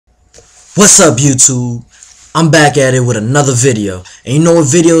What's up, YouTube? I'm back at it with another video. And you know what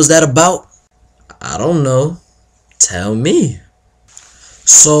video is that about? I don't know. Tell me.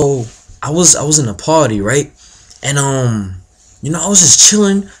 So I was in a party, right? And I was just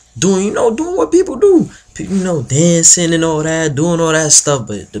chilling, doing what people do. Dancing and all that, doing all that stuff.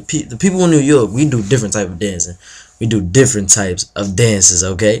 But the people in New York, we do different type of dancing. We do different types of dances,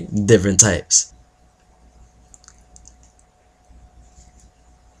 okay? Different types.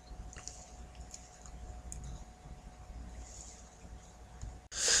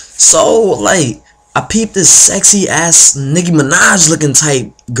 So, like, I peeped this sexy ass Nicki Minaj looking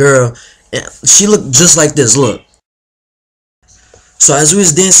type girl, and she looked just like this. Look. So as we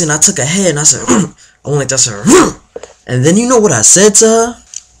was dancing, I took her head and I said, I went like that, I said, and then you know what I said to her?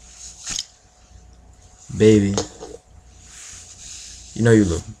 Baby, you know you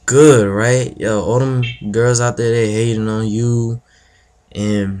look good, right? Yo, all them girls out there, they hating on you,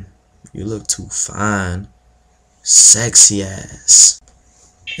 and you look too fine. Sexy ass.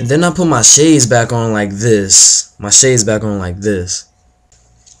 And then I put my shades back on like this. My shades back on like this.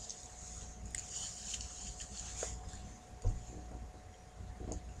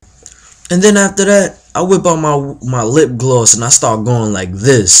 And then after that, I whip out my lip gloss and I start going like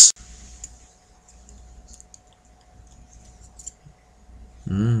this.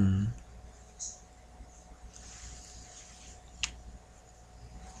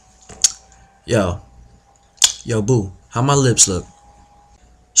 Yo, boo, how my lips look?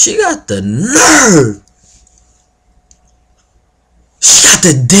 She got the nerve. She got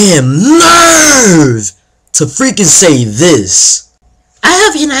the damn nerve to freaking say this. I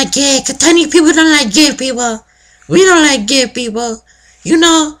hope you're not gay, cause tiny people don't like gay people. We don't like gay people. You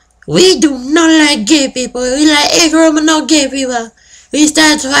know, we do not like gay people. We like everyone but no gay people. We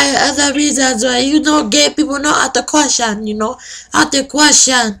stand by other reasons why gay people not out the question, out the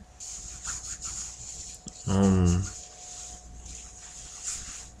question.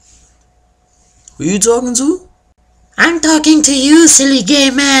 Who you talking to? I'm talking to you, silly gay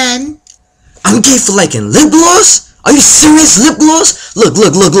man. I'm gay for liking lip gloss? Are you serious? Lip gloss? Look.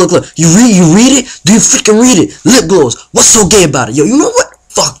 You read it? Do you freaking read it? Lip gloss. What's so gay about it? Yo, you know what?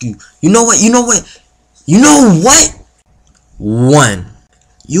 Fuck you. You know what? One,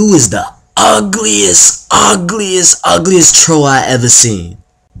 you is the ugliest troll I ever seen.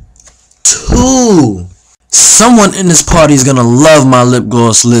 Two, someone in this party is gonna love my lip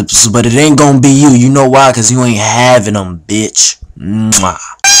gloss lips, but it ain't gonna be you. You know why? Cause you ain't having them, bitch. Mwah.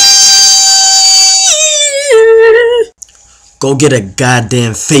 Go get a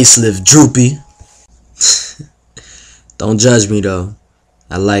goddamn facelift, droopy. Don't judge me though.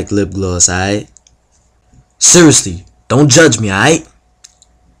 I like lip gloss, alright? Seriously, don't judge me, alright?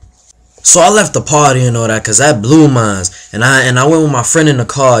 So I left the party and all that cause that blew minds. And I went with my friend in the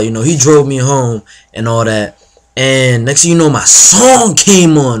car, he drove me home and all that. And next thing you know, my song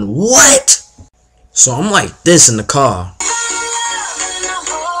came on. What? So I'm like this in the car.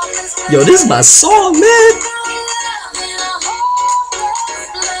 Yo, this is my song, man.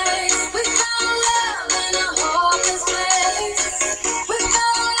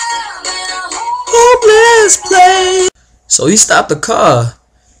 Hopeless place. So he stopped the car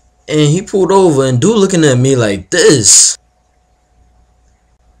and he pulled over, and dude looking at me like this.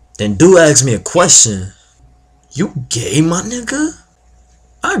 Then dude asked me a question. You gay, my nigga?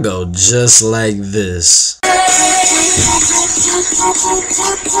 I go just like this.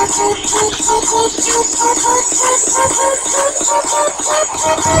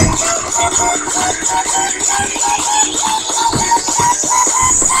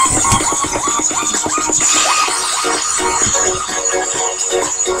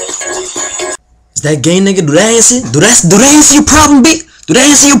 Is that gay nigga? Do that answer? Do that answer your problem, B? Do that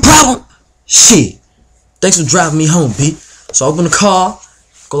answer your problem? Shit. Thanks for driving me home, B. So I open the car,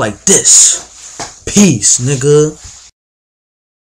 go like this. Peace, nigga.